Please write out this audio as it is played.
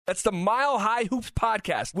That's the Mile High Hoops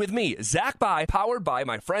podcast with me, Zach By, powered by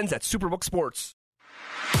my friends at Superbook Sports.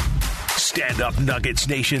 Stand up, Nuggets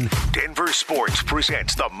Nation. Denver Sports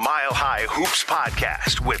presents the Mile High Hoops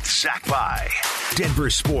podcast with Zach By. Denver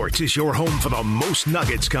Sports is your home for the most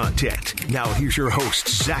Nuggets content. Now here's your host,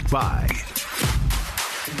 Zach By.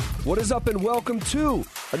 What is up, and welcome to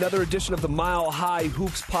another edition of the Mile High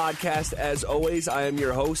Hoops podcast. As always, I am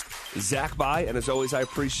your host, Zach By, and as always, I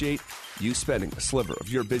appreciate you spending a sliver of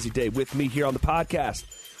your busy day with me here on the podcast,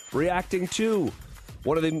 reacting to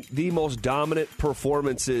one of the most dominant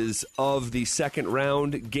performances of the second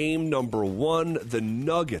round, game number one. The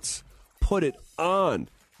Nuggets put it on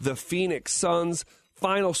the Phoenix Suns.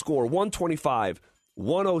 Final score,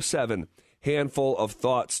 125-107. Handful of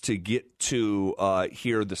thoughts to get to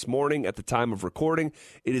here this morning at the time of recording.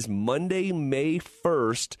 It is Monday, May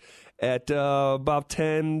 1st at about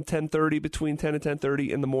 10:30, between 10 and 10:30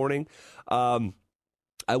 in the morning. I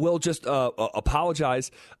will just apologize.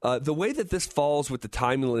 The way that this falls with the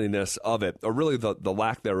timeliness of it, or really the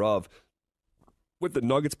lack thereof, with the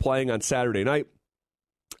Nuggets playing on Saturday night,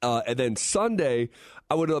 and then Sunday,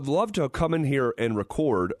 I would have loved to come in here and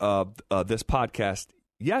record this podcast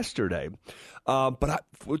yesterday. But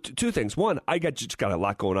two things. One, I just got a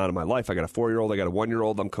lot going on in my life. I got a 4-year-old. I got a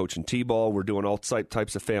 1-year-old. I'm coaching T-ball. We're doing all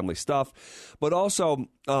types of family stuff. But also,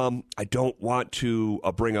 I don't want to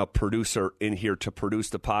bring a producer in here to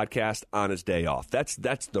produce the podcast on his day off. That's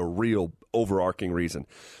the real overarching reason.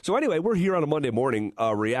 So anyway, we're here on a Monday morning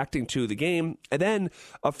reacting to the game. And then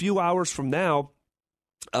a few hours from now,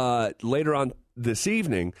 later on this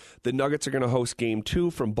evening, the Nuggets are going to host Game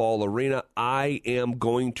 2 from Ball Arena. I am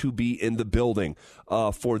going to be in the building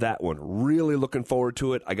for that one. Really looking forward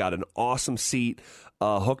to it. I got an awesome seat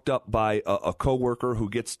hooked up by a coworker who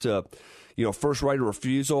gets to, first right of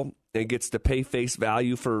refusal and gets to pay face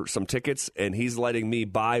value for some tickets, and he's letting me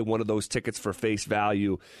buy one of those tickets for face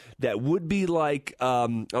value. That would be like,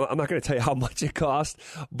 I'm not going to tell you how much it costs,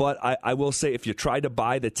 but I will say if you try to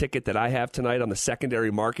buy the ticket that I have tonight on the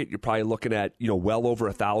secondary market, you're probably looking at, well over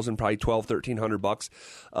 $1,000, probably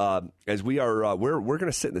 $1,200-$1,300. As we are, we're going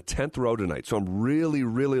to sit in the 10th row tonight. So I'm really,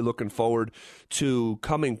 really looking forward to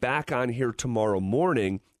coming back on here tomorrow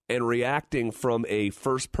morning and reacting from a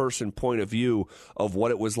first-person point of view of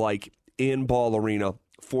what it was like in Ball Arena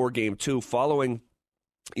for Game 2, following,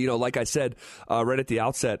 like I said right at the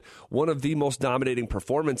outset, one of the most dominating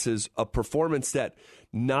performances, a performance that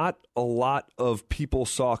not a lot of people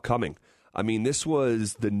saw coming. I mean, this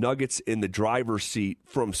was the Nuggets in the driver's seat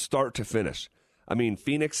from start to finish. I mean,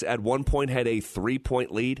 Phoenix at one point had a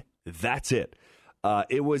 3-point lead. That's it.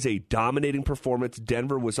 It was a dominating performance.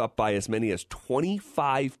 Denver was up by as many as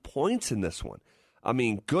 25 points in this one. I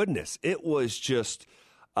mean, goodness, it was just,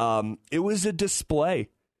 it was a display.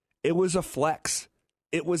 It was a flex.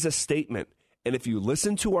 It was a statement. And if you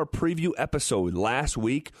listened to our preview episode last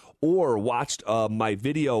week or watched my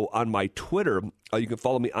video on my Twitter, you can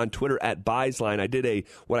follow me on Twitter at Buysline. I did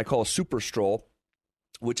what I call a super stroll,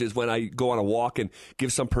 which is when I go on a walk and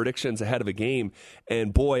give some predictions ahead of a game.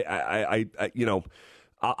 And boy,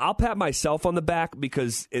 I'll pat myself on the back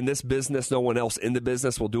because in this business, no one else in the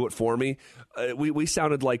business will do it for me. We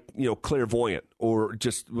sounded like, clairvoyant, or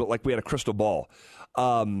just like we had a crystal ball.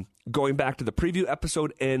 Going back to the preview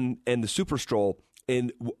episode and the super stroll,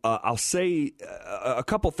 and I'll say a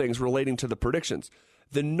couple things relating to the predictions.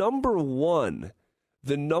 The number one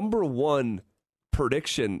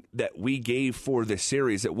prediction that we gave for this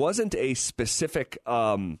series, it wasn't a specific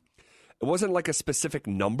it wasn't like a specific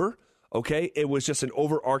number, okay? It was just an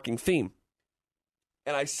overarching theme.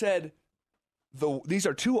 And I said these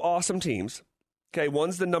are two awesome teams. Okay,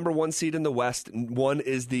 one's the number one seed in the West, and one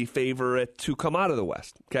is the favorite to come out of the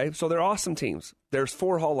West. Okay, so they're awesome teams. There's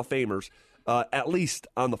 4 Hall of Famers at least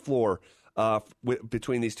on the floor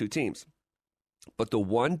between these two teams. But the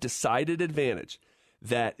one decided advantage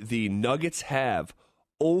that the Nuggets have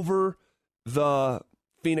over the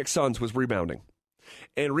Phoenix Suns was rebounding.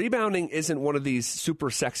 And rebounding isn't one of these super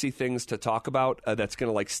sexy things to talk about that's going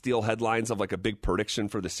to like steal headlines of like a big prediction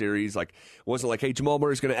for the series. Like, it wasn't like, hey, Jamal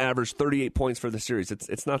Murray's going to average 38 points for the series.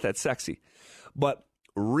 It's not that sexy. But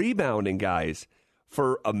rebounding, guys,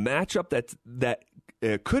 for a matchup that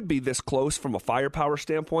could be this close from a firepower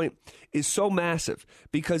standpoint is so massive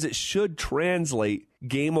because it should translate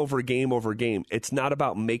game over game over game. It's not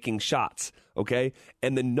about making shots, okay?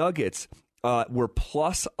 And the Nuggets were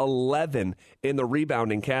plus 11 in the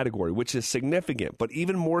rebounding category, which is significant, but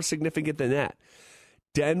even more significant than that,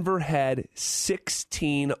 Denver had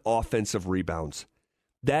 16 offensive rebounds.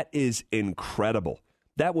 That is incredible.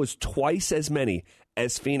 That was twice as many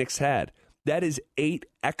as Phoenix had. That is 8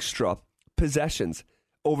 extra possessions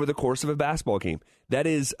over the course of a basketball game. That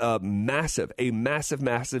is a massive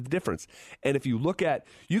difference. And if you look at,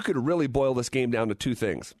 you could really boil this game down to two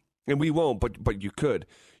things. And we won't, but you could.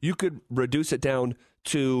 You could reduce it down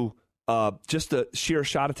to just the sheer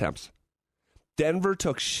shot attempts. Denver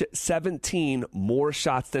took 17 more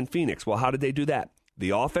shots than Phoenix. Well, how did they do that?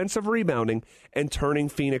 The offensive rebounding and turning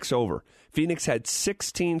Phoenix over. Phoenix had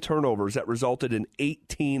 16 turnovers that resulted in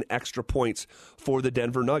 18 extra points for the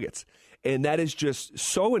Denver Nuggets. And that is just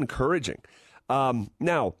so encouraging.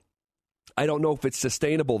 Now, I don't know if it's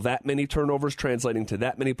sustainable, that many turnovers translating to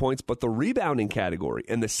that many points, but the rebounding category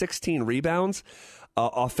and the 16 rebounds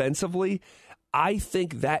offensively, I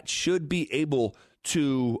think that should be able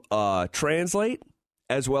to translate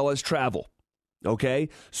as well as travel. Okay?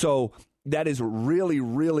 So that is really,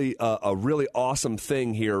 really a really awesome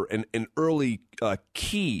thing here, and an early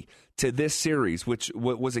key to this series, which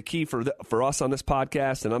was a key for us on this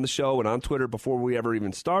podcast and on the show and on Twitter before we ever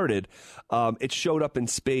even started. It showed up in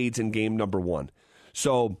spades in game number 1.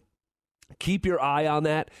 So keep your eye on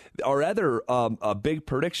that. Our other big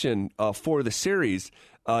prediction for the series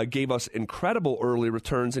gave us incredible early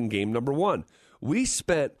returns in game number 1. We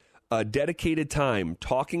spent dedicated time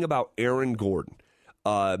talking about Aaron Gordon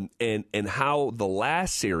and how the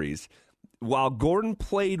last series, while Gordon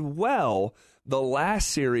played well, the last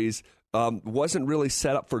series wasn't really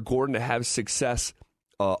set up for Gordon to have success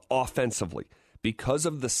offensively because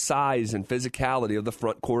of the size and physicality of the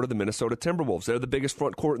front court of the Minnesota Timberwolves. They're the biggest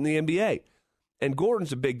front court in the NBA. And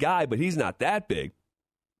Gordon's a big guy, but he's not that big.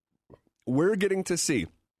 We're getting to see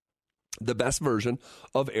the best version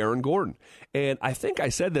of Aaron Gordon. And I think I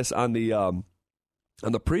said this on the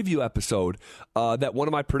preview episode, that one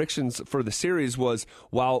of my predictions for the series was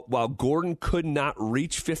while Gordon could not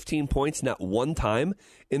reach 15 points, not one time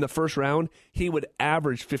in the first round, he would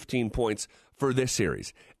average 15 points for this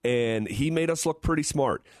series. And he made us look pretty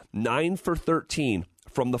smart. 9 for 13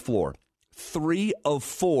 from the floor, 3 of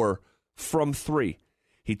 4 from 3.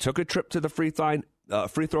 He took a trip to the free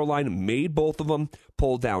throw line, made both of them,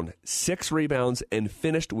 pulled down 6 rebounds, and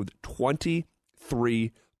finished with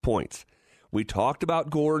 23 points. We talked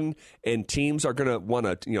about Gordon, and teams are going to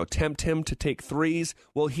want to tempt him to take threes.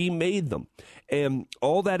 Well, he made them. And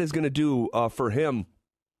all that is going to do for him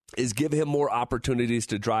is give him more opportunities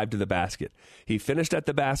to drive to the basket. He finished at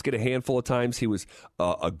the basket a handful of times. He was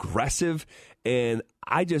aggressive, and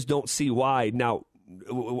I just don't see why. Now,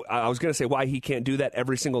 I was going to say why he can't do that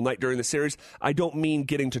every single night during the series. I don't mean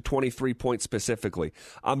getting to 23 points specifically.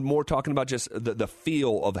 I'm more talking about just the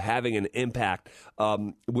feel of having an impact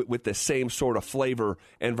with the same sort of flavor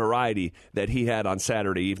and variety that he had on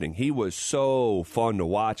Saturday evening. He was so fun to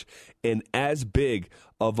watch and as big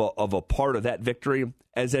of a part of that victory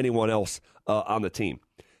as anyone else on the team.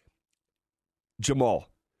 Jamal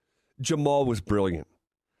was brilliant.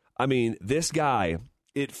 I mean, this guy,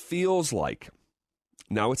 it feels like,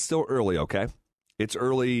 now it's still early, okay? It's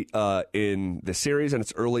early in the series, and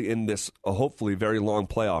it's early in this hopefully very long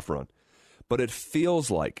playoff run. But it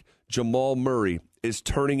feels like Jamal Murray is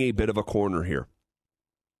turning a bit of a corner here.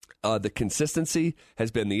 The consistency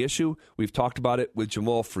has been the issue. We've talked about it with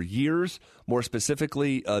Jamal for years, more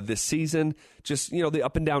specifically this season. Just, the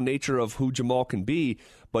up and down nature of who Jamal can be.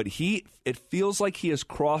 But it feels like he is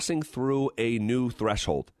crossing through a new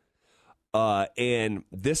threshold. And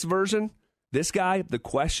this version, this guy, the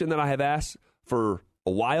question that I have asked for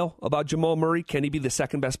a while about Jamal Murray, can he be the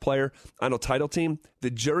second best player on a title team? The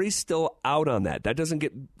jury's still out on that. That doesn't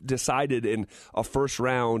get decided in a first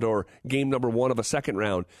round or game number 1 of a second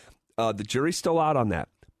round. The jury's still out on that.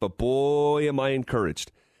 But boy, am I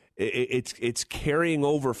encouraged. It's carrying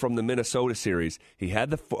over from the Minnesota series. He had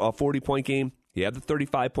the 40-point game. He had the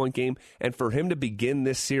 35-point game. And for him to begin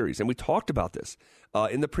this series, and we talked about this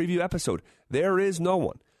in the preview episode, there is no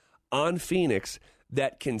one on Phoenix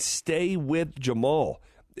that can stay with Jamal.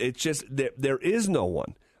 It's just there is no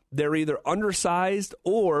one. They're either undersized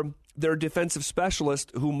or they're defensive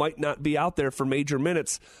specialists who might not be out there for major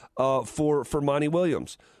minutes for Monty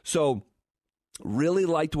Williams. So really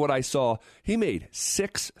liked what I saw. He made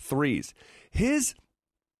 6 threes. He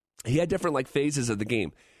had different phases of the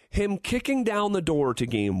game. Him kicking down the door to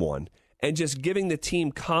game 1 and just giving the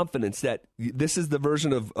team confidence that this is the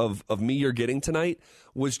version of me you're getting tonight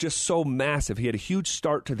was just so massive. He had a huge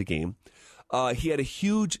start to the game. He had a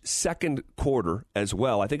huge second quarter as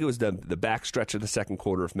well. I think it was the back stretch of the second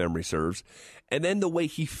quarter, if memory serves. And then the way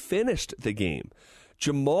he finished the game.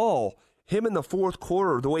 Jamal, him in the fourth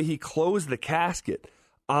quarter, the way he closed the casket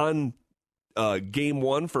on game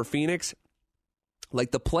 1 for Phoenix,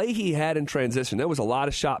 the play he had in transition, there was a lot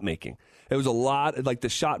of shot making. It was a lot, like the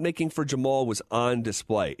shot making for Jamal was on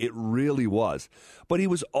display. It really was. But he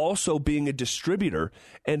was also being a distributor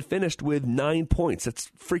and finished with 9 points. That's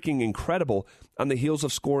freaking incredible on the heels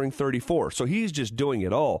of scoring 34. So he's just doing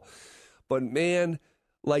it all. But man,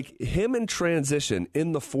 like him in transition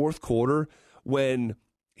in the fourth quarter when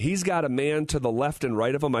he's got a man to the left and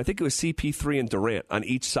right of him. I think it was CP3 and Durant on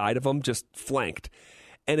each side of him, just flanked.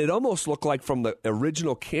 And it almost looked like from the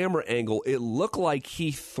original camera angle, it looked like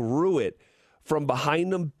he threw it from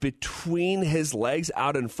behind him between his legs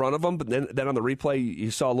out in front of him. But then on the replay,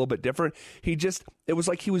 you saw a little bit different. It was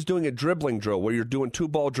like he was doing a dribbling drill where you're doing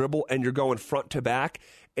 2-ball dribble and you're going front to back.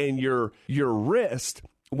 And your wrist,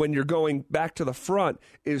 when you're going back to the front,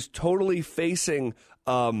 is totally facing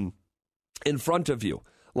in front of you.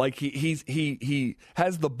 Like he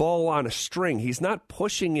has the ball on a string. He's not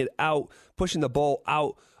pushing the ball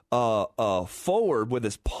out forward with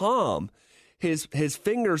his palm. His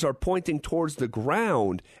fingers are pointing towards the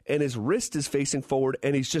ground, and his wrist is facing forward,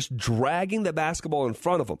 and he's just dragging the basketball in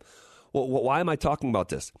front of him. Well, why am I talking about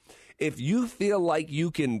this? If you feel like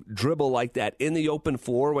you can dribble like that in the open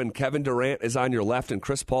floor when Kevin Durant is on your left and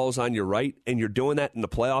Chris Paul is on your right, and you're doing that in the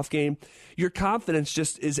playoff game, your confidence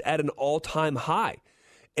just is at an all-time high.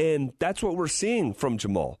 And that's what we're seeing from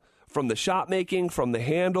Jamal. From the shot making, from the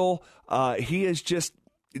handle, he is just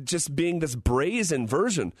being this brazen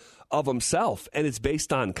version of himself, and it's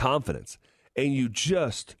based on confidence. And you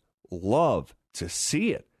just love to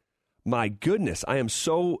see it. My goodness, I am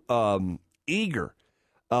so eager,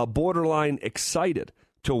 borderline excited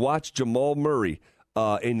to watch Jamal Murray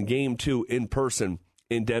in Game 2 in person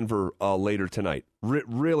in Denver later tonight.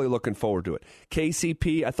 Really looking forward to it.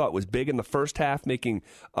 KCP, I thought, was big in the first half, making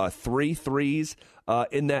 3 threes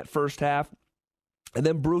in that first half. And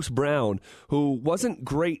then Bruce Brown, who wasn't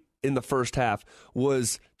great in the first half,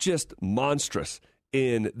 was just monstrous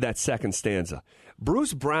in that second stanza.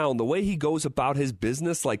 Bruce Brown, the way he goes about his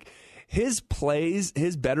business, like his plays,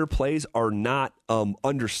 his better plays are not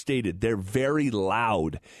understated. They're very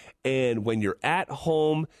loud. And when you're at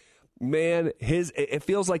home, man, it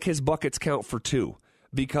feels like his buckets count for 2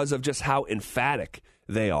 because of just how emphatic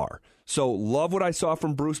they are. So love what I saw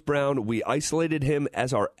from Bruce Brown. We isolated him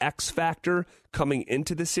as our X factor coming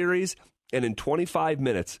into the series. And in 25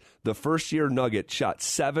 minutes, the first-year Nugget shot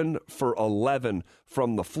 7 for 11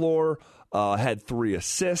 from the floor, had 3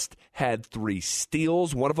 assists, had 3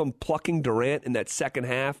 steals, one of them plucking Durant in that second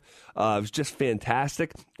half. It was just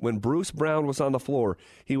fantastic. When Bruce Brown was on the floor,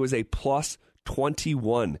 he was a plus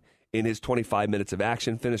 21 in his 25 minutes of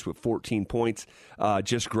action, finished with 14 points.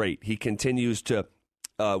 Just great. He continues to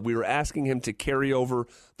we were asking him to carry over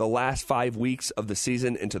the last 5 weeks of the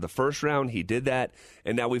season into the first round. He did that,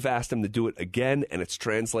 and now we've asked him to do it again, and it's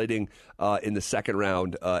translating in the second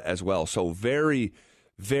round as well. So very,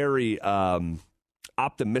 very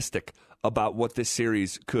optimistic about what this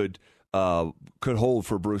series could hold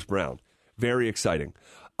for Bruce Brown. Very exciting.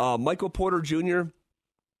 Michael Porter Jr.,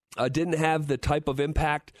 didn't have the type of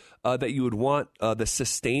impact that you would want, the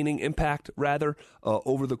sustaining impact, rather,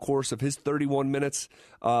 over the course of his 31 minutes.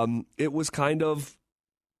 It was kind of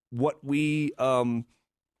what we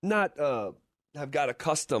not have got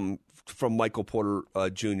accustomed from Michael Porter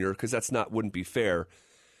Jr., because wouldn't be fair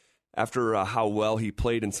after how well he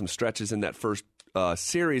played in some stretches in that first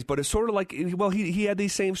series. But it's sort of like, well, he had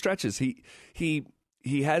these same stretches. He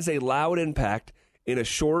has a loud impact in a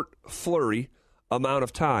short flurry amount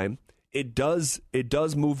of time. It does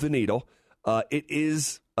move the needle. It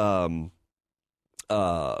is felt.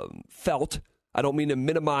 I don't mean to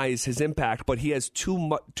minimize his impact, but he has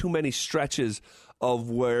too many stretches of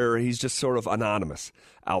where he's just sort of anonymous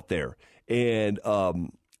out there. And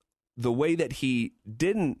the way that he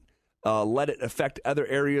didn't let it affect other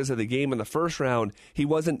areas of the game in the first round, he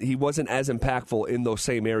wasn't as impactful in those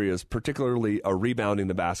same areas, particularly rebounding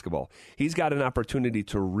the basketball. He's got an opportunity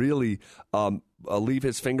to really leave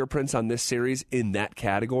his fingerprints on this series in that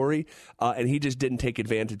category, and he just didn't take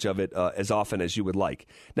advantage of it as often as you would like.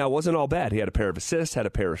 Now, it wasn't all bad. He had a pair of assists, had a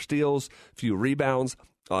pair of steals, a few rebounds,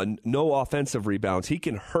 no offensive rebounds. He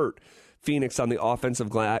can hurt Phoenix on the offensive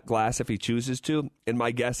glass if he chooses to, and my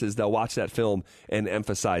guess is they'll watch that film and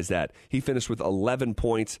emphasize that. He finished with 11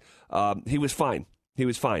 points. He was fine.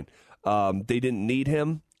 They didn't need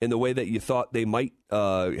him in the way that you thought they might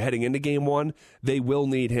heading into Game 1. They will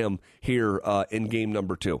need him here in Game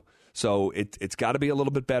number 2. So it's got to be a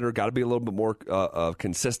little bit better, got to be a little bit more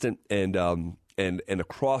consistent and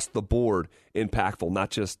across the board impactful,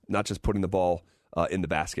 not just putting the ball in the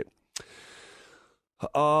basket.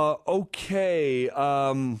 Okay.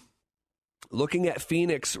 Looking at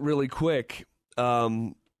Phoenix really quick.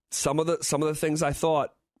 Some of the things I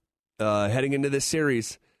thought heading into this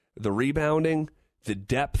series, the rebounding, the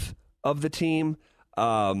depth of the team.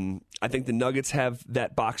 I think the Nuggets have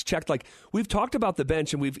that box checked. Like, we've talked about the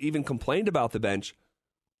bench, and we've even complained about the bench.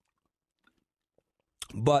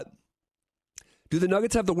 But do the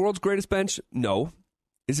Nuggets have the world's greatest bench? No.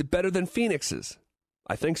 Is it better than Phoenix's?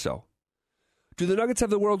 I think so. Do the Nuggets have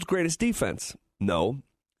the world's greatest defense? No.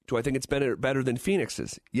 Do I think it's better than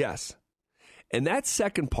Phoenix's? Yes. And that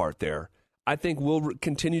second part there, I think, will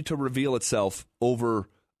continue to reveal itself over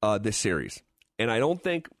this series. And I don't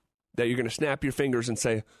think that you're going to snap your fingers and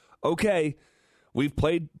say, okay, we've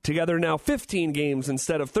played together now 15 games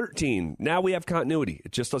instead of 13. Now we have continuity.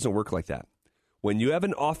 It just doesn't work like that. When you have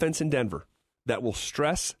an offense in Denver that will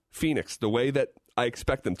stress Phoenix the way that I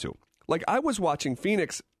expect them to. Like, I was watching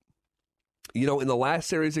Phoenix, in the last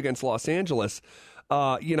series against Los Angeles,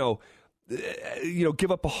 give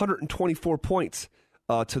up 124 points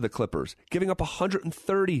to the Clippers, giving up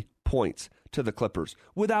 130 points to the Clippers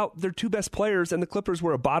without their two best players, and the Clippers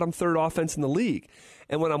were a bottom third offense in the league.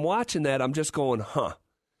 And when I'm watching that, I'm just going,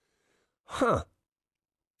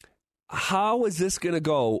 how is this going to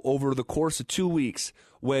go over the course of 2 weeks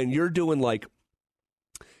when you're doing like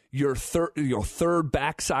your third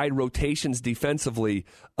backside rotations defensively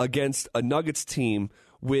against a Nuggets team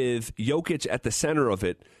with Jokic at the center of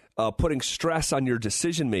it, putting stress on your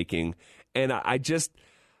decision making? And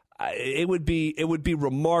it would be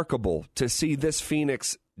remarkable to see this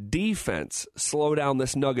Phoenix defense slow down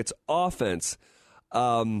this Nuggets offense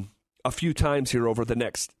a few times here over the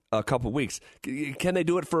next couple of weeks. Can they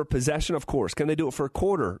do it for a possession? Of course. Can they do it for a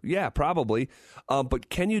quarter? Yeah, probably. But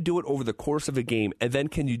can you do it over the course of a game, and then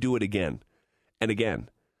can you do it again and again?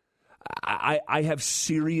 I have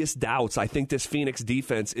serious doubts. I think this Phoenix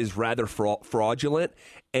defense is rather fraudulent,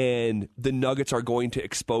 and the Nuggets are going to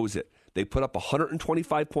expose it. They put up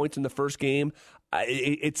 125 points in the first game.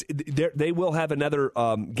 They will have another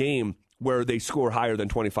game where they score higher than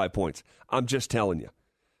 25 points. I'm just telling you.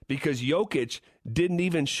 Because Jokic didn't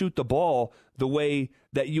even shoot the ball the way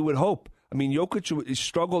that you would hope. I mean, Jokic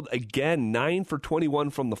struggled again, 9 for 21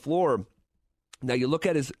 from the floor. Now, you look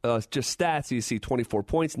at his just stats, you see 24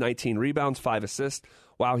 points, 19 rebounds, 5 assists.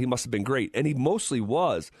 Wow, he must have been great. And he mostly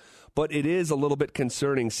was. But it is a little bit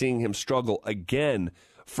concerning seeing him struggle again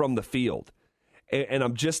from the field. And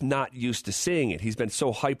I'm just not used to seeing it. He's been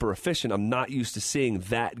so hyper efficient. I'm not used to seeing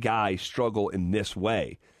that guy struggle in this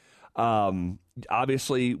way.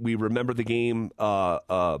 Obviously, we remember the game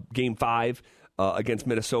 5 against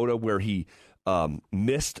Minnesota, where he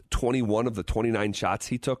missed 21 of the 29 shots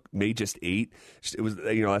he took, made just 8. It was,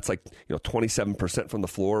 that's like 27% from the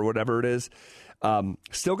floor or whatever it is.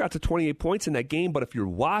 Still got to 28 points in that game, but if you're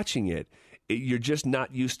watching it, you're just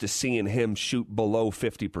not used to seeing him shoot below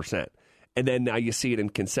 50%. And then now you see it in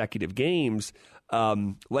consecutive games.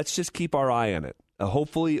 Let's just keep our eye on it.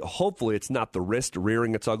 Hopefully it's not the wrist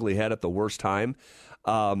rearing its ugly head at the worst time,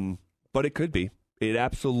 but it could be. It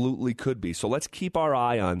absolutely could be. So let's keep our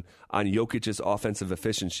eye on Jokic's offensive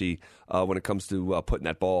efficiency when it comes to putting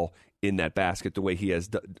that ball in that basket the way he has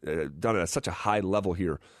done it at such a high level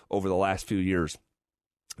here over the last few years.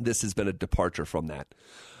 This has been a departure from that.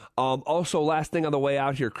 Also, last thing on the way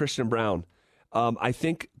out here, Christian Braun. I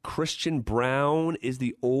think Christian Braun is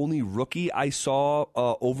the only rookie I saw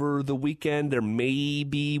over the weekend. There may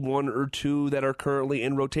be one or two that are currently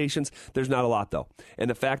in rotations. There's not a lot, though. And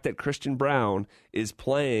the fact that Christian Braun is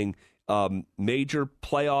playing major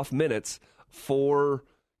playoff minutes for,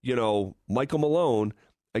 Michael Malone,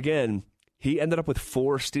 again, he ended up with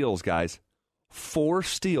 4 steals, guys. 4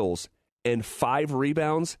 steals and 5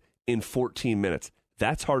 rebounds in 14 minutes.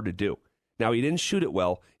 That's hard to do. Now, he didn't shoot it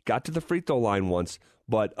well. Got to the free throw line once,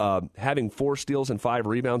 but having 4 steals and 5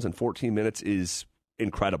 rebounds in 14 minutes is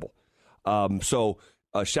incredible. So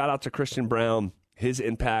shout out to Christian Braun. His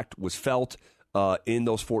impact was felt in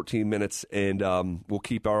those 14 minutes, and we'll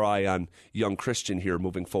keep our eye on young Christian here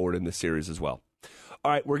moving forward in this series as well.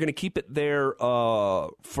 All right, we're going to keep it there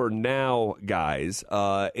for now, guys,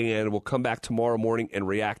 and we'll come back tomorrow morning and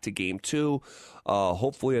react to Game 2.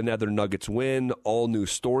 Hopefully another Nuggets win, all new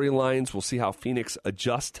storylines. We'll see how Phoenix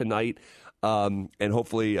adjusts tonight, and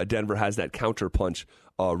hopefully Denver has that counterpunch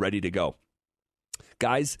ready to go.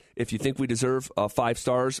 Guys, if you think we deserve 5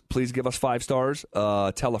 stars, please give us 5 stars.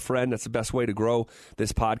 Tell a friend. That's the best way to grow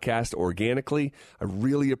this podcast organically. I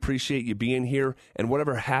really appreciate you being here, and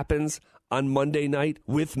whatever happens on Monday night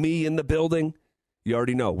with me in the building, you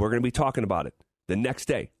already know. We're going to be talking about it the next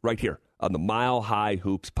day right here on the Mile High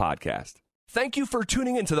Hoops podcast. Thank you for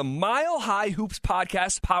tuning into the Mile High Hoops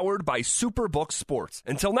podcast powered by Superbook Sports.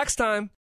 Until next time.